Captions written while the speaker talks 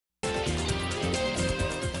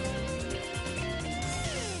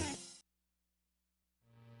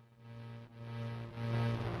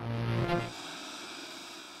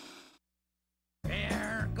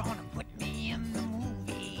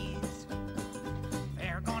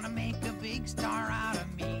big star out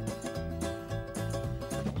of me.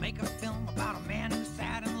 They'll make a film about a man who's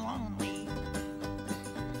sad and lonely,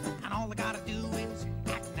 and all I gotta do is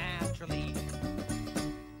act naturally.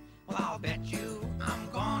 Well, I'll bet you I'm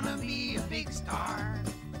gonna be a big star.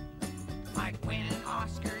 Might win an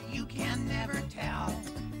Oscar, you can never tell.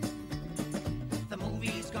 The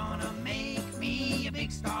movie's gonna make me a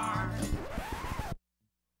big star.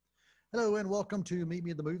 Hello and welcome to Meet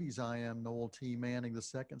Me at the Movies. I am Noel T. Manning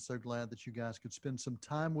II. So glad that you guys could spend some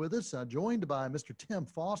time with us. Joined by Mr. Tim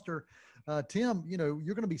Foster. Tim, you know,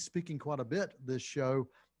 you're going to be speaking quite a bit this show.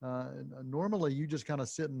 Normally you just kind of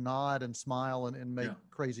sit and nod and smile and make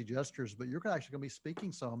crazy gestures, but you're actually going to be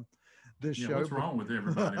speaking some this show. What's wrong with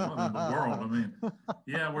everybody? What in the world? I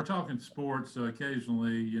mean, we're talking sports. So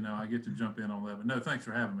occasionally, you know, I get to jump in on that. But no, thanks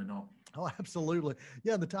for having me, Noel. Oh, absolutely.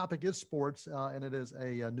 Yeah, the topic is sports, and it is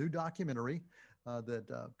a new documentary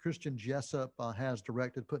that Christian Jessup has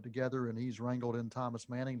directed, put together, and he's wrangled in Thomas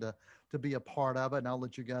Manning to be a part of it. And I'll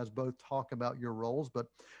let you guys both talk about your roles. But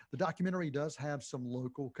the documentary does have some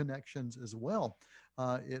local connections as well.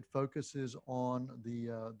 It focuses on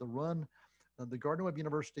the run, the Gardner-Webb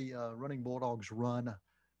University Running Bulldogs run. Let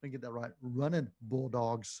me get that right. Runnin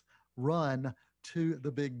Bulldogs run to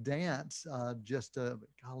the big dance just a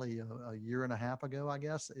year and a half ago, I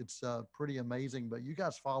guess. It's pretty amazing. But you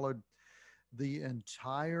guys followed the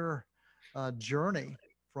entire journey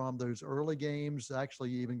from those early games, actually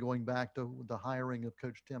even going back to the hiring of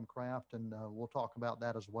Coach Tim Kraft, and we'll talk about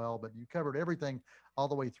that as well. But you covered everything all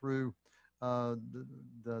the way through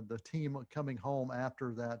the team coming home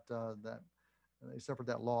after that they suffered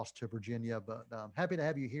that loss to Virginia. But I'm happy to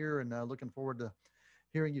have you here, and looking forward to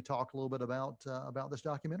hearing you talk a little bit about this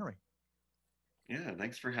documentary. Yeah,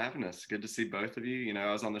 thanks for having us. Good to see both of you. You know,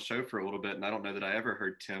 I was on the show for a little bit, and I don't know that I ever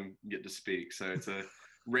heard Tim get to speak. So it's a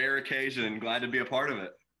rare occasion. Glad to be a part of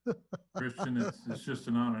it. Christian, it's just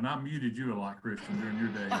an honor. And I muted you a lot, Christian, during your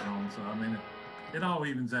days on. So, I mean, it all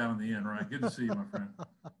evens out in the end, right? Good to see you, my friend.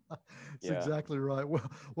 That's exactly right.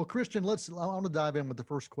 Well, Christian, I want to dive in with the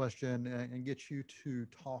first question and get you to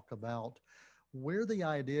talk about where the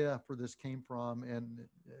idea for this came from, and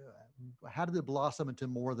how did it blossom into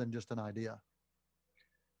more than just an idea?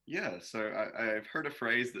 Yeah, so I've heard a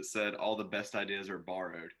phrase that said all the best ideas are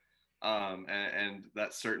borrowed. And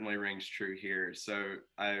that certainly rings true here. So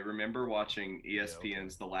I remember watching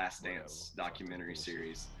ESPN's The Last Dance documentary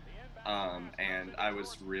series. And I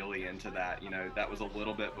was really into that. You know, that was a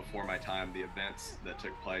little bit before my time, the events that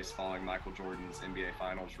took place following Michael Jordan's NBA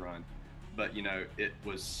Finals run. But, you know, it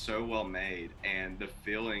was so well made, and the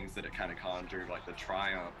feelings that it kind of conjured, like the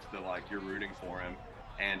triumph, like you're rooting for him.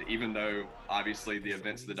 And even though obviously the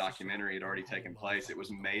events of the documentary had already taken place, it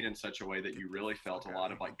was made in such a way that you really felt a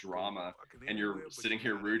lot of like drama, and you're sitting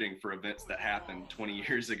here rooting for events that happened 20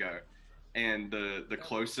 years ago. And the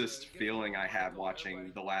closest feeling I had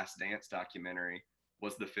watching the Last Dance documentary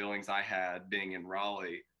was the feelings I had being in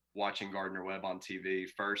Raleigh, watching Gardner-Webb on TV,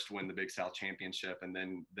 first win the Big South Championship and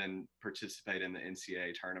then participate in the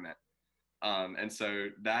NCAA Tournament. And so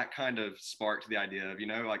that kind of sparked the idea of, you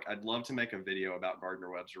know, like I'd love to make a video about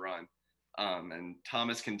Gardner-Webb's run. And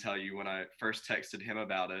Thomas can tell you when I first texted him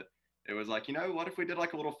about it, it was like, you know, what if we did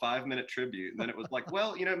like a little 5-minute tribute? And then it was like,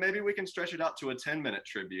 well, you know, maybe we can stretch it out to a 10-minute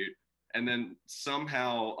tribute. And then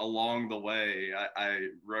somehow along the way, I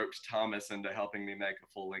roped Thomas into helping me make a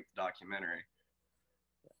full-length documentary.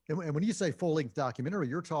 And when you say full-length documentary,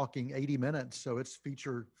 you're talking 80 minutes, so it's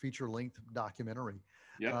feature-length documentary.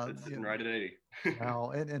 Yeah, it's sitting right at 80.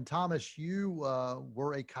 Wow. And Thomas, you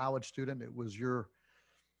were a college student. Was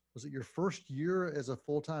it your first year as a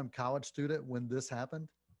full-time college student when this happened?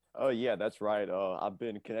 Oh, yeah, that's right. I've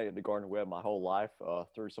been connected to Gardner-Webb my whole life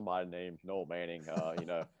through somebody named Noel Manning. You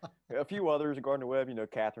know, a few others at Gardner-Webb, you know,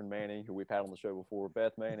 Catherine Manning, who we've had on the show before,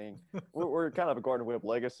 Beth Manning. We're kind of a Gardner-Webb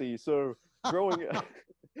legacy. So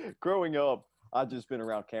growing up, I've just been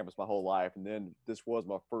around campus my whole life. And then this was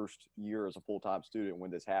my first year as a full-time student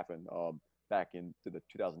when this happened back into the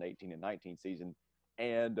 2018 and 19 season.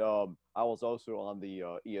 And I was also on the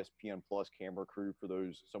ESPN Plus camera crew for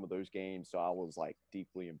some of those games. So I was like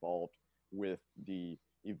deeply involved with the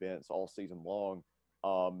events all season long.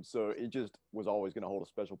 So it just was always going to hold a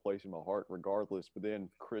special place in my heart regardless. But then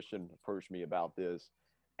Christian approached me about this,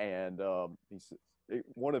 and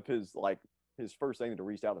one of his first thing that he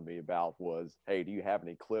reached out to me about was, hey, do you have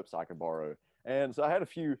any clips I could borrow? And so I had a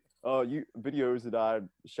few videos that I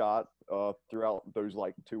shot throughout those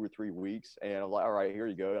like 2 or 3 weeks. And I was like, all right, here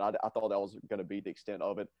you go. And I thought that was going to be the extent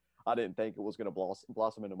of it. I didn't think it was going to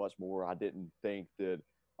blossom into much more. I didn't think that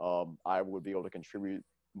I would be able to contribute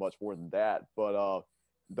much more than that. But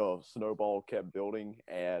the snowball kept building,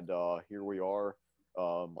 and here we are,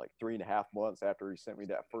 like 3.5 months after he sent me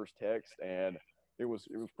that first text, and it was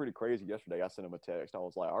pretty crazy yesterday. I sent him a text. I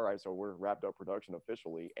was like, all right, so we're wrapped up production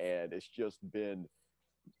officially, and it's just been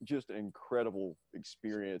just an incredible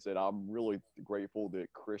experience, and I'm really grateful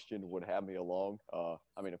that Christian would have me along.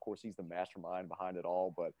 I mean, of course, he's the mastermind behind it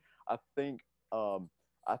all, but I think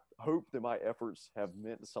I hope that my efforts have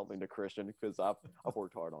meant something to Christian, because I've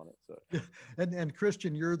worked hard on it. So, and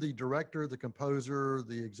Christian, you're the director, the composer,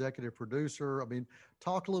 the executive producer. I mean,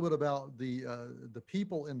 talk a little bit about the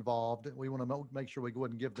people involved. We want to make sure we go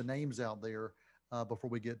ahead and give the names out there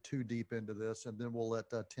before we get too deep into this, and then we'll let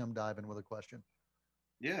Tim dive in with a question.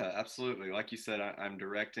 Yeah, absolutely. Like you said, I'm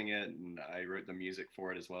directing it, and I wrote the music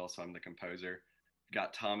for it as well, so I'm the composer.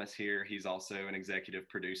 Got Thomas here. He's also an executive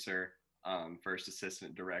producer, first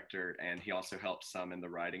assistant director, and he also helps some in the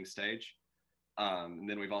writing stage. And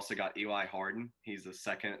then we've also got Eli Harden. He's the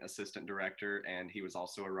second assistant director, and he was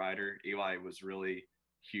also a writer. Eli was really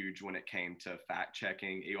huge when it came to fact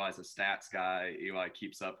checking. Eli's a stats guy. Eli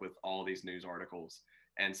keeps up with all these news articles.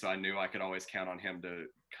 And so I knew I could always count on him to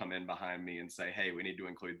come in behind me and say, hey, we need to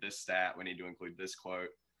include this stat. We need to include this quote.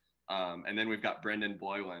 And then we've got Brendan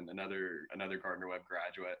Bloyland, another Gardner-Webb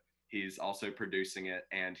graduate. He's also producing it,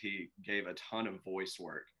 and he gave a ton of voice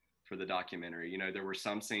work for the documentary. You know, there were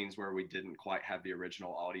some scenes where we didn't quite have the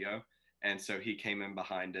original audio. And so he came in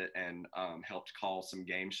behind it and helped call some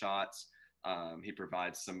game shots. He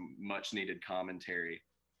provides some much needed commentary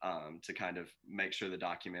to kind of make sure the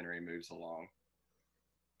documentary moves along.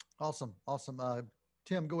 Awesome.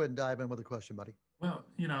 Tim, go ahead and dive in with a question, buddy. Well,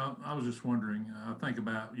 you know, I was just wondering, I think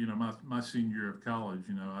about, you know, my senior year of college,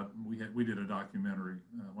 you know, we did a documentary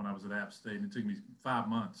when I was at App State, and it took me 5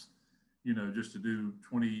 months, you know, just to do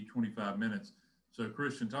 25 minutes. So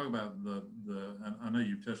Christian, talk about I know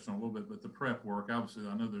you touched on a little bit, but the prep work. Obviously,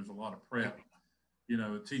 I know there's a lot of prep, you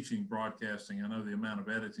know, teaching broadcasting. I know the amount of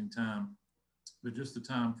editing time, but just the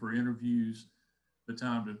time for interviews, the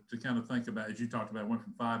time to kind of think about, as you talked about, went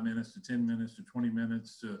from 5 minutes to 10 minutes to 20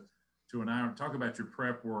 minutes to an hour. Talk about your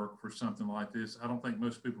prep work for something like this. I don't think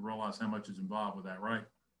most people realize how much is involved with that, right?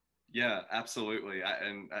 Yeah, absolutely.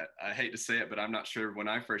 I hate to say it, but I'm not sure when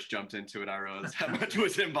I first jumped into it, I realized how much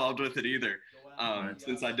was involved with it either,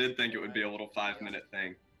 since I did think it would be a little 5-minute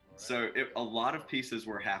thing. So a lot of pieces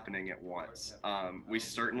were happening at once. We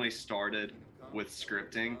certainly started with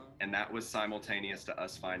scripting, and that was simultaneous to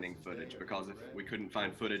us finding footage, because if we couldn't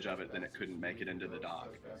find footage of it, then it couldn't make it into the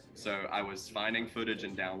doc. So I was finding footage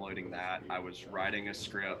and downloading that. I was writing a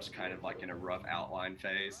script kind of like in a rough outline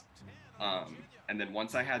phase. And then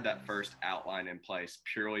once I had that first outline in place,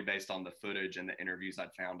 purely based on the footage and the interviews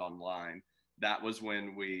I'd found online, that was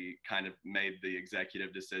when we kind of made the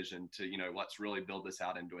executive decision to, you know, let's really build this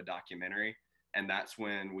out into a documentary. And that's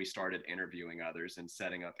when we started interviewing others and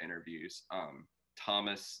setting up interviews.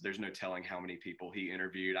 Thomas, there's no telling how many people he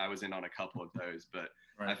interviewed. I was in on a couple of those, but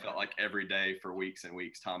I felt like every day for weeks and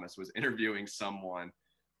weeks, Thomas was interviewing someone.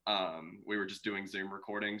 We were just doing Zoom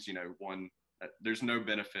recordings, you know, there's no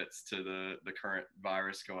benefits to the current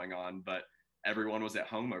virus going on, but everyone was at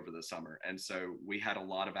home over the summer. And so we had a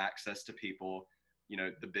lot of access to people, you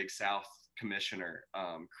know, the Big South commissioner,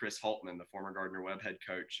 Chris Holtman, the former Gardner-Webb head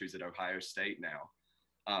coach, who's at Ohio State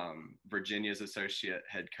now, Virginia's associate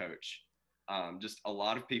head coach, just a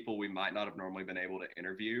lot of people we might not have normally been able to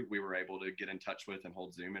interview, we were able to get in touch with and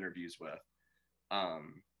hold Zoom interviews with.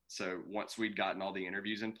 So once we'd gotten all the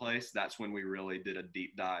interviews in place, that's when we really did a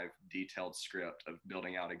deep dive, detailed script of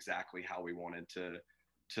building out exactly how we wanted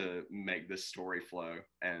to make this story flow.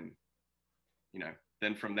 And, you know,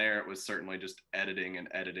 then from there, it was certainly just editing and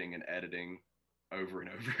editing and editing over and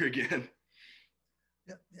over again.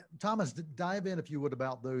 Yeah. Thomas, dive in, if you would,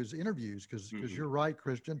 about those interviews, because you're right,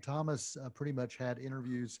 Christian. Thomas pretty much had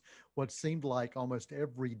interviews what seemed like almost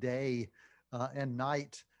every day and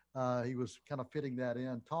night. He was kind of fitting that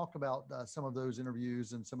in. Talk about some of those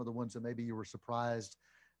interviews and some of the ones that maybe you were surprised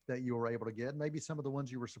that you were able to get, maybe some of the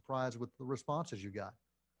ones you were surprised with the responses you got.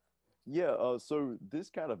 Yeah, so this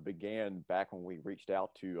kind of began back when we reached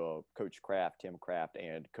out to Coach Kraft, Tim Kraft,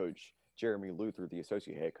 and Coach Jeremy Luther, the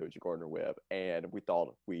associate head coach at Gardner-Webb. And we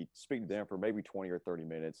thought we'd speak to them for maybe 20 or 30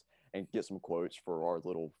 minutes and get some quotes for our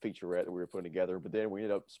little featurette that we were putting together. But then we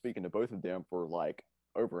ended up speaking to both of them for like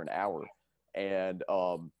over an hour. And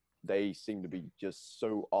they seemed to be just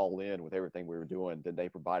so all in with everything we were doing that they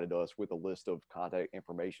provided us with a list of contact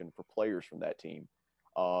information for players from that team.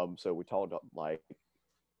 So we talked like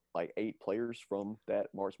 8 players from that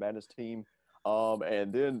March Madness team.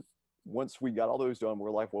 And then once we got all those done,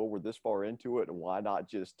 we're like, well, we're this far into it, and why not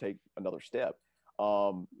just take another step?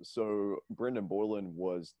 So Brendan Boylan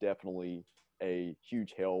was definitely a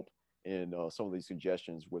huge help in some of these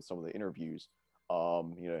suggestions with some of the interviews.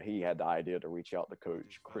 He had the idea to reach out to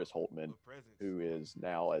Coach Chris Holtman, who is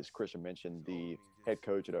now, as Christian mentioned, the head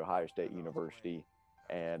coach at Ohio State University.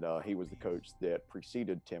 And he was the coach that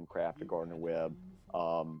preceded Tim Kraft at Gardner-Webb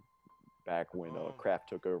back when Kraft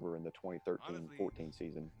took over in the 2013-14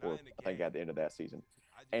 season, or I think at the end of that season.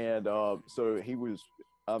 And so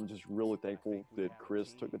I'm just really thankful that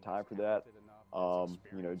Chris took the time for that.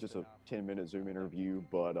 Just a 10-minute Zoom interview,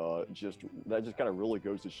 but that just kind of really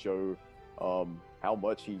goes to show how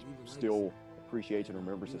much he still appreciates and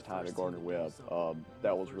remembers his time at Gardner-Webb.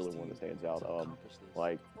 That was really one that stands out.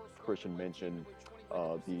 Like Christian mentioned,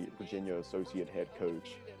 the Virginia associate head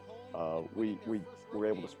coach, we were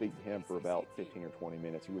able to speak to him for about 15 or 20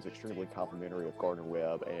 minutes. He was extremely complimentary of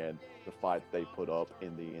Gardner-Webb and the fight they put up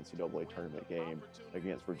in the NCAA tournament game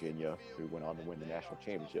against Virginia, who went on to win the national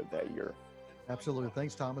championship that year. Absolutely.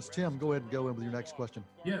 Thanks, Thomas. Tim, go ahead and go in with your next question.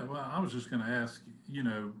 Yeah, well, I was just going to ask,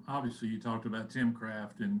 obviously you talked about Tim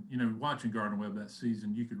Kraft and, watching Gardner-Webb that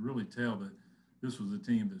season, you could really tell that this was a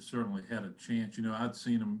team that certainly had a chance. I'd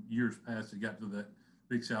seen them years past. They got to that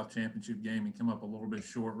Big South Championship game and come up a little bit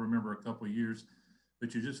short. Remember a couple of years,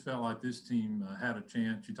 but you just felt like this team had a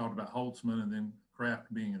chance. You talked about Holtzman and then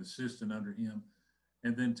Kraft being an assistant under him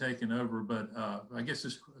and then taking over. But I guess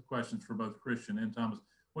this question's for both Christian and Thomas.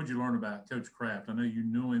 What did you learn about Coach Kraft? I know you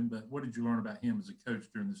knew him, but what did you learn about him as a coach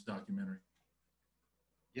during this documentary?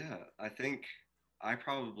 Yeah, I think I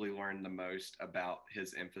probably learned the most about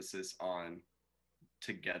his emphasis on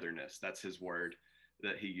togetherness. That's his word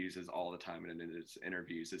that he uses all the time in his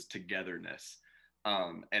interviews, is togetherness.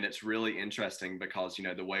 And it's really interesting because,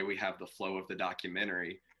 the way we have the flow of the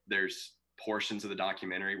documentary, there's portions of the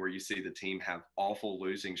documentary where you see the team have awful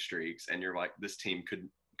losing streaks and you're like, this team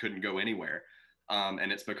couldn't go anywhere.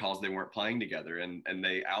 And it's because they weren't playing together, and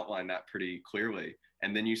they outline that pretty clearly.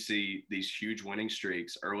 And then you see these huge winning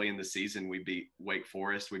streaks early in the season. We beat Wake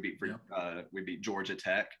Forest, we beat Georgia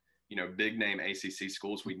Tech, big name ACC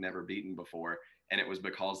schools we'd never beaten before. And it was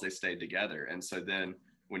because they stayed together. And so then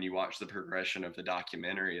when you watch the progression of the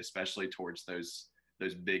documentary, especially towards those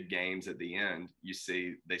big games at the end, you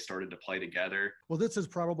see they started to play together. Well, this is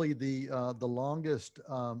probably the longest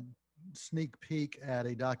sneak peek at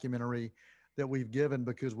a documentary that we've given,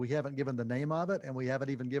 because we haven't given the name of it and we haven't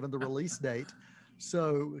even given the release date.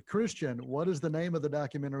 So Christian, what is the name of the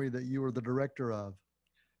documentary that you were the director of?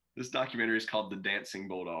 This documentary is called The Dancin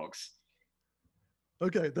Bulldogs.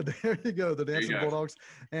 Okay, there you go, The Dancin Bulldogs.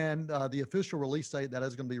 And the official release date, that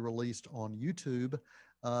is going to be released on YouTube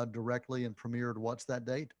directly and premiered. What's that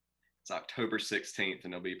date? It's October 16th,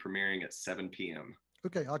 and it'll be premiering at 7 p.m.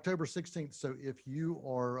 Okay, October 16th. So if you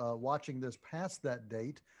are watching this past that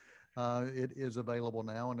date, it is available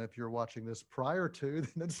now. And if you're watching this prior to,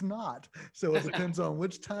 then it's not. So it depends on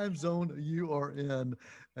which time zone you are in.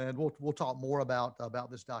 And we'll talk more about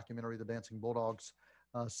this documentary, The Dancin Bulldogs,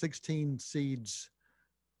 16 Seeds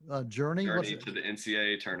Journey to the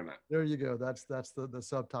NCAA Tournament. There you go. That's the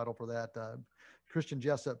subtitle for that. Christian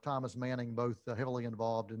Jessup, Thomas Manning, both heavily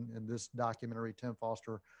involved in this documentary. Tim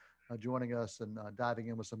Foster joining us and diving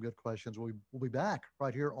in with some good questions. We'll be back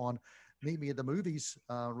right here on Meet Me at the Movies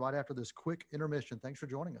right after this quick intermission. Thanks for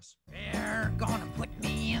joining us. They're gonna put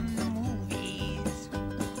me in the movies.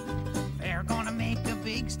 They're gonna make a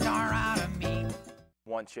big star out of me.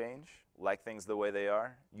 Want change? Like things the way they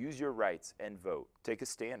are? Use your rights and vote. Take a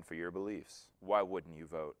stand for your beliefs. Why wouldn't you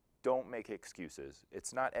vote? Don't make excuses.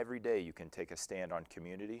 It's not every day you can take a stand on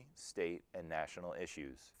community, state, and national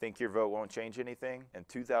issues. Think your vote won't change anything? In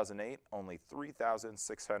 2008, only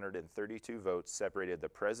 3,632 votes separated the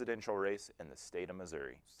presidential race in the state of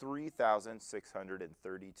Missouri.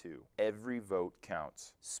 3,632. Every vote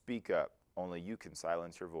counts. Speak up. Only you can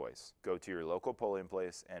silence your voice. Go to your local polling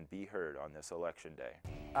place and be heard on this election day.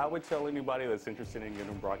 I would tell anybody that's interested in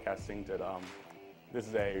getting broadcasting that this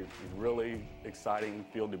is a really exciting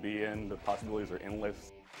field to be in. The possibilities are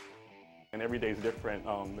endless. And every day is different.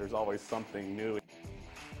 There's always something new.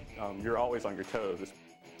 You're always on your toes.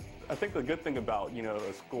 I think the good thing about,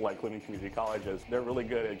 a school like Cleveland Community College is they're really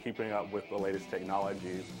good at keeping up with the latest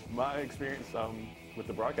technologies. My experience with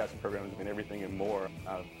the broadcasting program has been everything and more.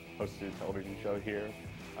 I've hosted a television show here.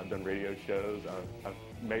 I've done radio shows. I've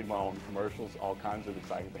made my own commercials, all kinds of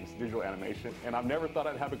exciting things, digital animation. And I've never thought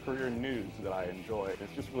I'd have a career in news that I enjoy.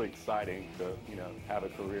 It's just really exciting to, have a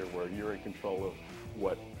career where you're in control of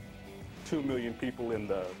what 2 million people in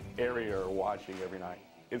the area are watching every night.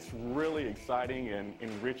 It's really exciting and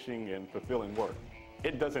enriching and fulfilling work.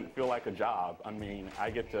 It doesn't feel like a job. I mean, I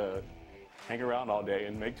get to hang around all day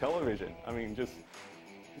and make television. I mean, just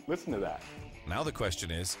listen to that. Now the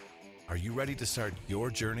question is, are you ready to start your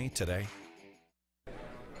journey today?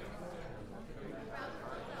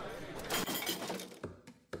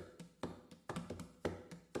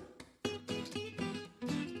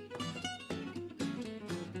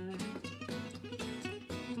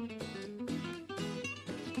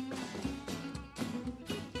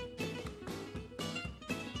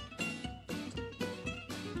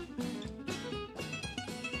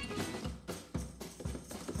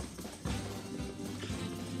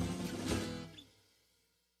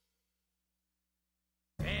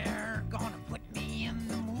 They're gonna put me in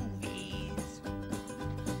the movies.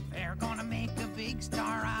 They're gonna make a big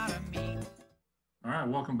star out of me. All right,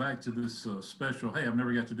 welcome back to this special. Hey, I've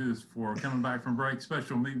never got to do this before. Coming back from break,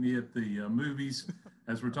 special Meet Me at the Movies,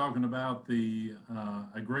 as we're talking about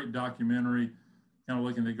a great documentary, kind of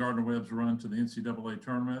looking at Gardner-Webb's run to the NCAA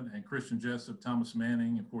Tournament, and Christian Jessup, Thomas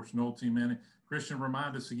Manning, of course, Noel Manning. Christian,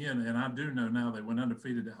 remind us again, and I do know now they went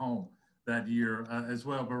undefeated at home that year as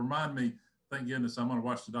well, but remind me, thank goodness I'm going to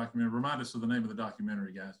watch the documentary. Remind us of the name of the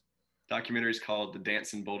documentary, guys. Documentary is called The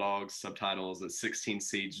Dancin Bulldogs, subtitles, A 16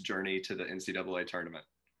 Seeds Journey to the NCAA Tournament.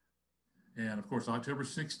 And of course, October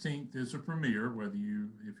 16th is a premiere. If you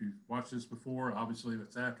watched this before, obviously if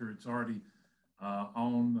it's after, it's already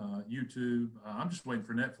on YouTube. I'm just waiting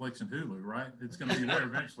for Netflix and Hulu, right? It's going to be there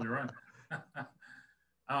eventually, right?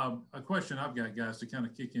 A question I've got, guys, to kind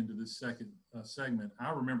of kick into this second segment.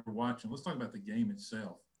 I remember watching, let's talk about the game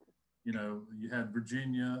itself. You know, you had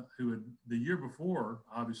Virginia, who had the year before,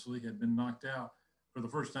 obviously, had been knocked out for the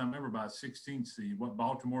first time ever by a 16th seed,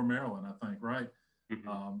 Baltimore, Maryland, I think, right?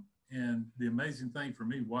 Mm-hmm. And the amazing thing for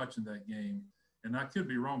me watching that game, and I could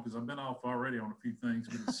be wrong because I've been off already on a few things,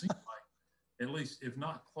 but it seemed like, at least if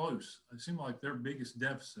not close, it seemed like their biggest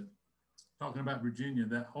deficit, talking about Virginia,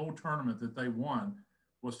 that whole tournament that they won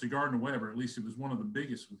was to Gardner-Webb, or at least it was one of the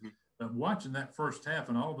biggest. Mm-hmm. But watching that first half,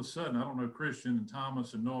 and all of a sudden, I don't know, Christian and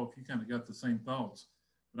Thomas and Noel, if you kind of got the same thoughts,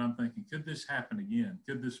 but I'm thinking, could this happen again?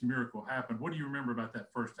 Could this miracle happen? What do you remember about that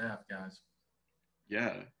first half, guys?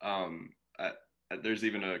 Yeah. There's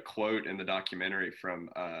even a quote in the documentary from,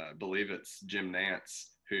 I believe it's Jim Nantz,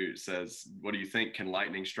 who says, "What do you think? Can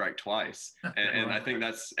lightning strike twice?" And I think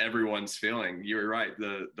that's everyone's feeling. You were right.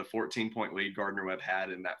 The 14-point lead Gardner-Webb had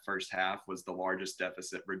in that first half was the largest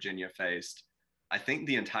deficit Virginia faced, I think,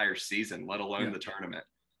 the entire season, let alone the tournament.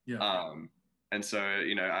 Yeah. And so,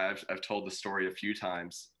 you know, I've told the story a few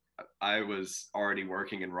times. I was already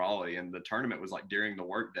working in Raleigh, and the tournament was like during the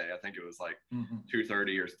workday. I think it was like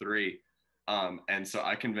 2:30 or 3. And so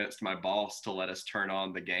I convinced my boss to let us turn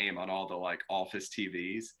on the game on all the like office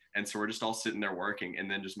TVs. And so we're just all sitting there working,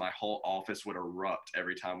 and then just my whole office would erupt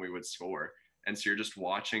every time we would score. And so you're just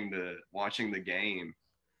watching the game,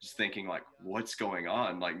 just thinking like, what's going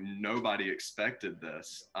on? Like nobody expected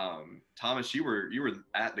this. Thomas, you were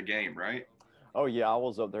at the game, right? Oh yeah, I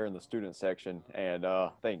was up there in the student section, and I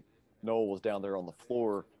think Noel was down there on the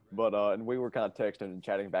floor. But and we were kind of texting and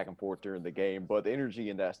chatting back and forth during the game. But the energy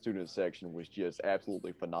in that student section was just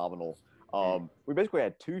absolutely phenomenal. We basically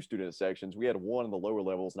had 2 student sections. We had one in the lower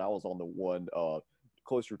levels, and I was on the one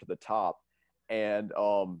closer to the top. And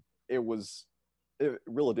it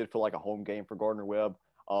really did feel like a home game for Gardner-Webb.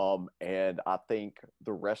 And I think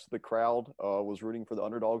the rest of the crowd was rooting for the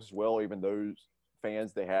underdogs as well, even those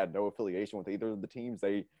fans, they had no affiliation with either of the teams.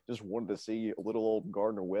 They just wanted to see a little old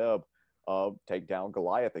Gardner-Webb take down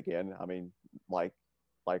Goliath again. I mean, like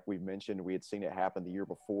we've mentioned, we had seen it happen the year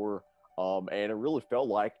before, and it really felt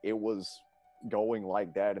like it was going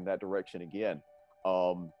like that in that direction again.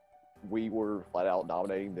 We were flat out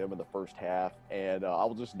dominating them in the first half, and I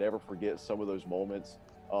will just never forget some of those moments,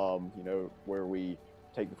 you know, where we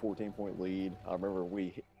take the 14-point lead. I remember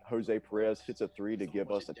Jose Perez hits a 3 to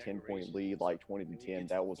give us a 10-point lead, like 20-10.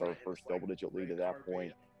 That was our first double-digit lead at that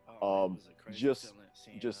point. Just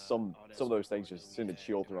some of those things just send a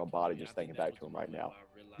chill through my body just thinking back to them right now.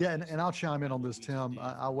 Yeah, and I'll chime in on this, Tim.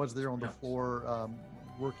 I was there on the floor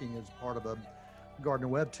working as part of a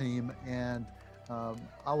Gardner-Webb team, and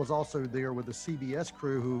I was also there with the CBS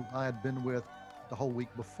crew who I had been with the whole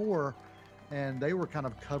week before, and they were kind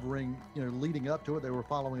of covering, you know, leading up to it. They were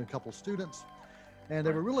following a couple students, and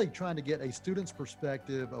they were really trying to get a student's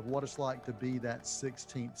perspective of what it's like to be that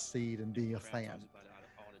 16th seed and be a fan.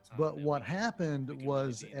 But what happened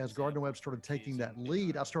was, as Gardner-Webb started taking that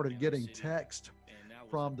lead, I started getting text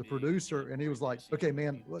from the producer, and he was like, "Okay,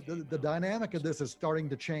 man, the dynamic of this is starting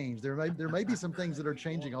to change. There may be some things that are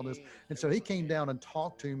changing on this." And so he came down and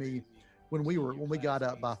talked to me when we got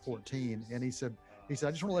up by 14, and he said, He said,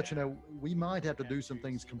 I just want to let you know, we might have to do some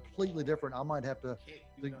things completely different. I might have to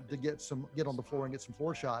get on the floor and get some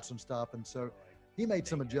floor shots and stuff. And so he made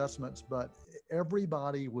some adjustments, but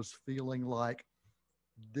everybody was feeling like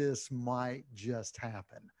this might just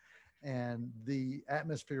happen. And the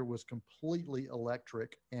atmosphere was completely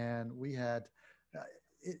electric. And we had,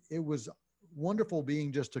 it was wonderful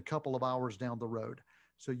being just a couple of hours down the road.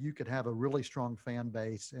 So you could have a really strong fan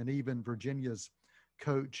base. And even Virginia's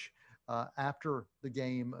coach, after the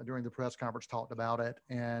game during the press conference, talked about it.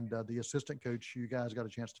 And the assistant coach you guys got a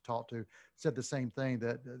chance to talk to said the same thing,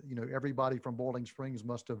 that, everybody from Boiling Springs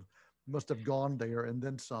must have gone there and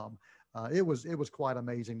then some. It was quite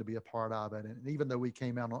amazing to be a part of it. And even though we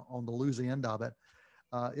came out on the losing end of it,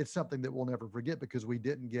 it's something that we'll never forget, because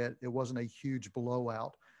it wasn't a huge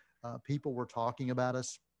blowout. People were talking about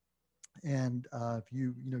us. And if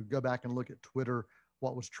you go back and look at Twitter,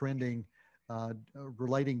 what was trending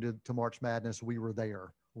relating to March Madness, we were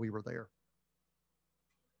there.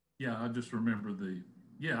 Yeah, I just remember you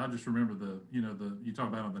talk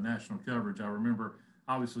about on the national coverage. I remember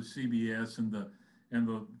obviously CBS and the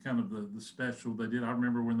kind of the special they did. I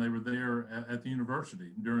remember when they were there at the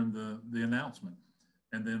university during the announcement,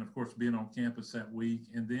 and then of course being on campus that week.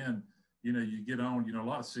 And then, you get on, a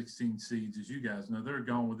lot of 16 seeds, as you guys know, they're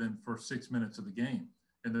gone within the first 6 minutes of the game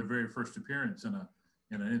and their very first appearance in an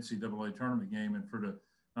NCAA tournament game. And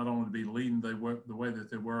not only to be leading the way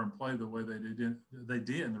that they were and play the way they did.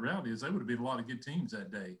 And the reality is they would have beat a lot of good teams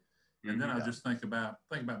that day. And then I just think about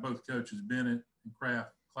both coaches, Bennett and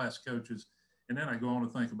Kraft, class coaches. And then I go on to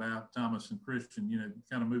think about Thomas and Christian,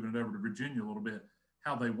 kind of moving it over to Virginia a little bit,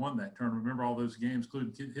 how they won that tournament. Remember all those games,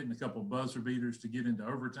 including hitting a couple of buzzer beaters to get into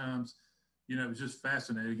overtimes. It was just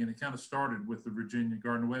fascinating. And it kind of started with the Virginia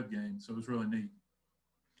Gardner-Webb game. So it was really neat.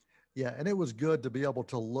 Yeah, and it was good to be able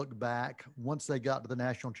to look back once they got to the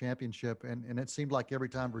national championship. And it seemed like every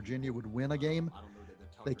time Virginia would win a game,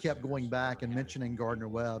 they kept going back and mentioning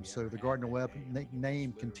Gardner-Webb. So the Gardner-Webb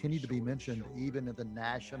name continued to be mentioned even in the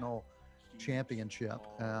national championship.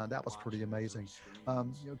 That was pretty amazing.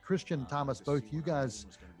 Christian, Thomas, both you guys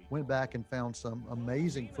went back and found some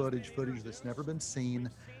amazing footage that's never been seen.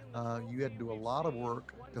 You had to do a lot of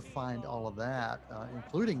work to find all of that,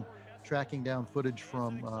 including tracking down footage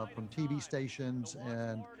from TV stations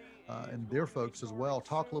and their folks as well.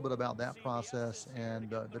 Talk a little bit about that process and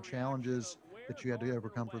the challenges that you had to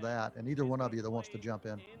overcome for that. And either one of you that wants to jump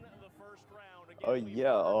in. A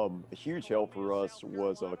huge help for us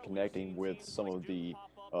was connecting with some of the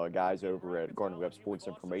guys over at Gardner-Webb Sports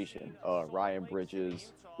Information. Ryan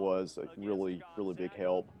Bridges was a really, really big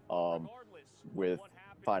help with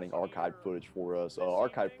finding archive footage for us.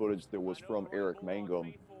 Archive footage that was from Eric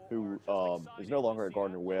Mangum, who is no longer at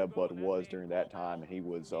Gardner-Webb, but was during that time. He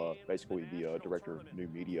was basically the director of new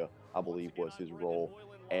media, I believe was his role.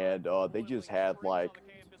 And they just had like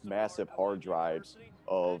massive hard drives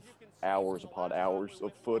of hours upon hours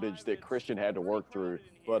of footage that Christian had to work through.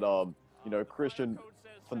 But, Christian,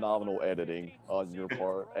 phenomenal editing on your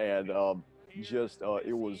part. And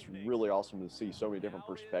it was really awesome to see so many different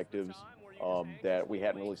perspectives that we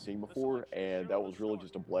hadn't really seen before. And that was really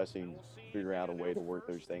just a blessing, figuring out a way to work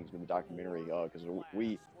those things in the documentary. Because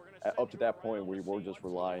we, up to that point, we were just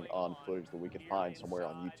relying on footage that we could find somewhere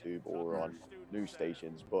on YouTube or on news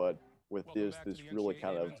stations. But with this really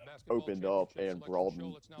kind of opened up and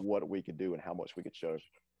broadened what we could do and how much we could show.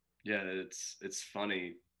 Yeah, it's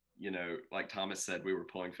funny, like Thomas said, we were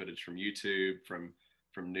pulling footage from YouTube,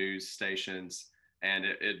 from news stations, and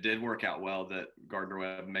it did work out well that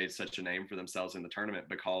Gardner-Webb made such a name for themselves in the tournament,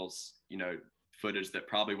 because, footage that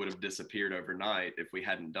probably would have disappeared overnight if we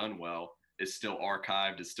hadn't done well is still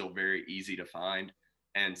archived, is still very easy to find.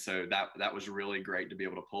 And so that was really great to be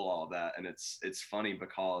able to pull all of that. And it's funny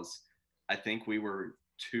because I think we were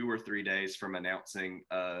 2 or 3 days from announcing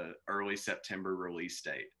early September release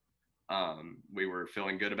date. We were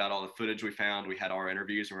feeling good about all the footage we found. We had our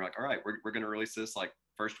interviews and we're like, all right, we're going to release this like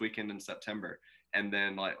first weekend in September. And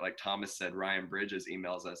then like Thomas said, Ryan Bridges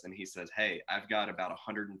emails us and he says, hey, I've got about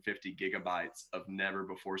 150 gigabytes of never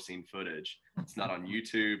before seen footage. It's not on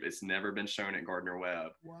YouTube. It's never been shown at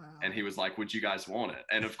Gardner-Webb. Wow. And he was like, would you guys want it?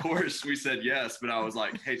 And of course we said yes, but I was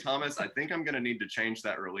like, hey, Thomas, I think I'm going to need to change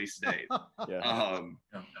that release date.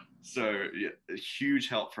 So yeah, a huge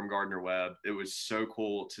help from Gardner-Webb. It was so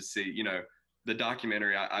cool to see, the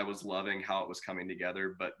documentary. I was loving how it was coming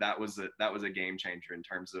together, but that was a game changer in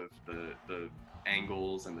terms of the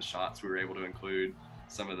angles and the shots we were able to include,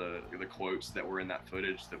 some of the quotes that were in that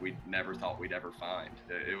footage that we never thought we'd ever find.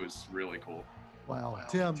 It was really cool. Wow.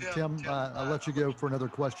 Tim, I'll let you go for another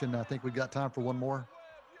question. I think we've got time for one more.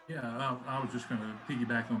 Yeah, I was just going to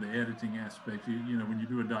piggyback on the editing aspect. You know, when you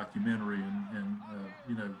do a documentary, and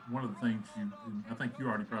you know, one of the things I think you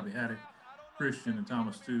already probably had it, Christian and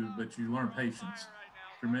Thomas too, but you learn patience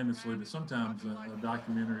tremendously. That sometimes a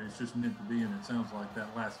documentary is just meant to be, and it sounds like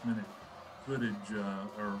that last minute footage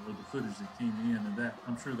or the footage that came in, and that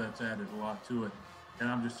I'm sure that's added a lot to it. And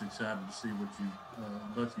I'm just excited to see what you,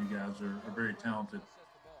 both of you guys are very talented.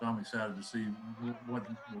 So I'm excited to see what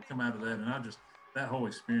will come out of that. And that whole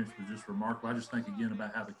experience was just remarkable. I just think again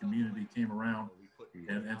about how the community came around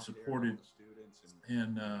and supported,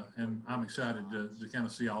 and I'm excited to kind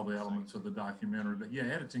of see all the elements of the documentary. But yeah,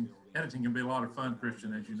 editing can be a lot of fun,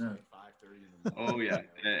 Christian, as you know. Oh yeah,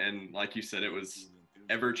 and like you said, it was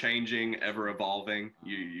ever changing, ever evolving.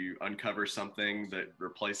 You uncover something that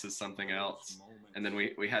replaces something else. And then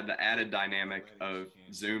we had the added dynamic of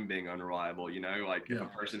Zoom being unreliable, you know, like if a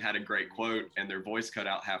person had a great quote and their voice cut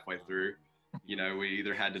out halfway through, you know, we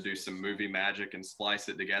either had to do some movie magic and splice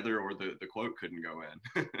it together, or the quote couldn't go in.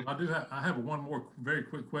 I have one more very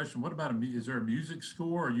quick question. What about is there a music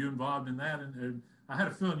score? Are you involved in that? And I had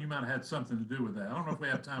a feeling you might have had something to do with that. I don't know if we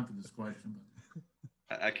have time for this question,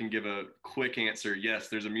 but I can give a quick answer. Yes,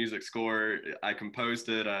 there's a music score. I composed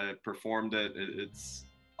it. I performed it. It's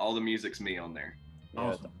all the music's me on there. Yeah,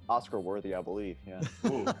 awesome. It's Oscar worthy, I believe. Yeah.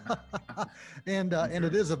 And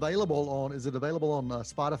it is available on. Is it available on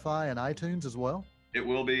Spotify and iTunes as well? It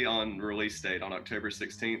will be on release date on October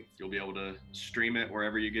 16th. You'll be able to stream it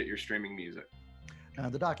wherever you get your streaming music.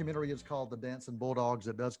 The documentary is called The Dancin Bulldogs.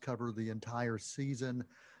 It does cover the entire season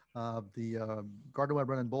of the Gardner-Webb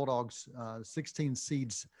Runnin Bulldogs 16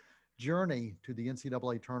 seeds journey to the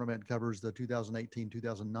NCAA tournament. Covers the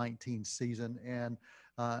 2018-2019 season. And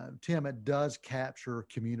Tim, it does capture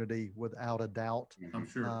community without a doubt. I'm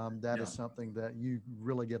sure that is something that you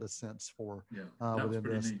really get a sense for within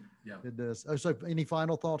this. Neat. Yeah, it does. So any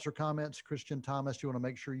final thoughts or comments, Christian, Thomas, you want to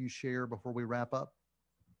make sure you share before we wrap up?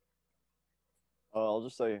 I'll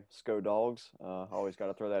just say SCO Dogs. Always got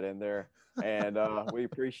to throw that in there. And we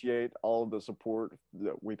appreciate all of the support.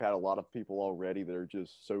 We've had a lot of people already that are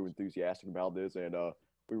just so enthusiastic about this, and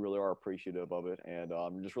we really are appreciative of it. And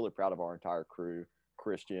I'm just really proud of our entire crew.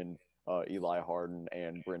 Christian, Eli Harden,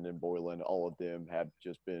 and Brendan Boylan. All of them have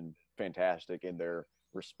just been fantastic in their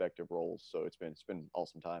respective roles. So it's been an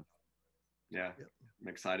awesome time. Yeah, I'm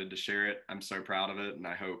excited to share it. I'm so proud of it, and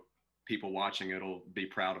I hope people watching it will be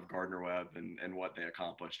proud of Gardner-Webb and what they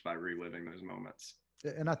accomplished by reliving those moments.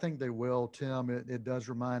 And I think they will, Tim. It does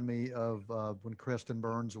remind me of when Preston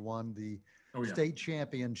Burns won the state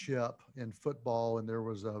championship in football, and there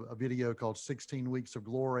was a video called 16 Weeks of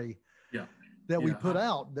Glory that we put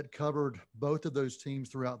out that covered both of those teams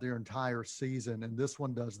throughout their entire season. And this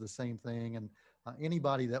one does the same thing. And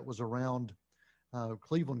anybody that was around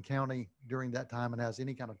Cleveland County during that time and has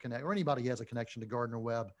any kind of connection, or anybody has a connection to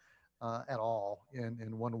Gardner-Webb at all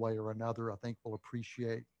in one way or another, I think will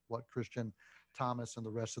appreciate what Christian, Thomas, and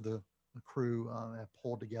the rest of the crew have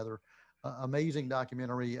pulled together. Amazing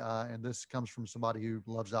documentary, and this comes from somebody who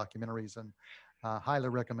loves documentaries, and highly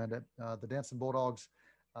recommend it. The Dancin Bulldogs,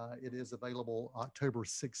 it is available October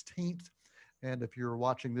 16th. And if you're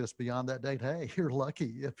watching this beyond that date, hey, you're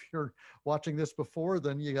lucky. If you're watching this before,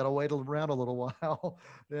 then you got to wait around a little while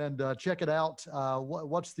and check it out.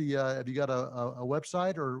 What's the, have you got a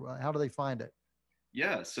website, or how do they find it?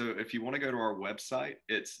 Yeah, so if you want to go to our website,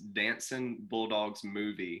 it's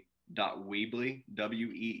dancinbulldogsmovie.weebly,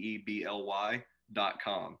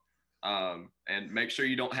 WEEBLY.com. And make sure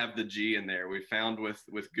you don't have the G in there. We found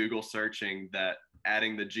with Google searching that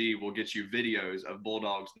adding the G will get you videos of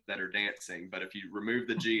Bulldogs that are dancing. But if you remove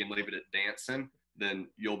the G and leave it at dancing, then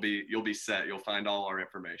you'll be set. You'll find all our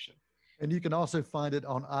information. And you can also find it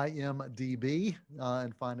on IMDb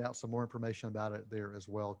and find out some more information about it there as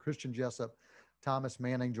well. Christian Jessup, Thomas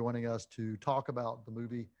Manning joining us to talk about the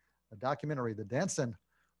movie, a documentary, The Dancin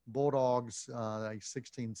Bulldogs, a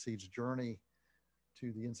 16 seeds journey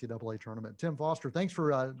to the NCAA tournament. Tim Foster, thanks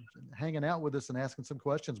for hanging out with us and asking some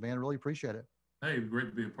questions, man. Really appreciate it. Hey, great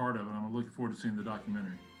to be a part of it. I'm looking forward to seeing the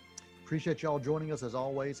documentary. Appreciate y'all joining us as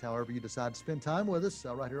always, however you decide to spend time with us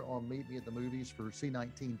right here on Meet Me at the Movies for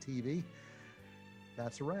C19 TV.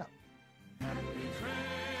 That's a wrap. Happy trails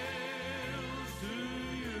to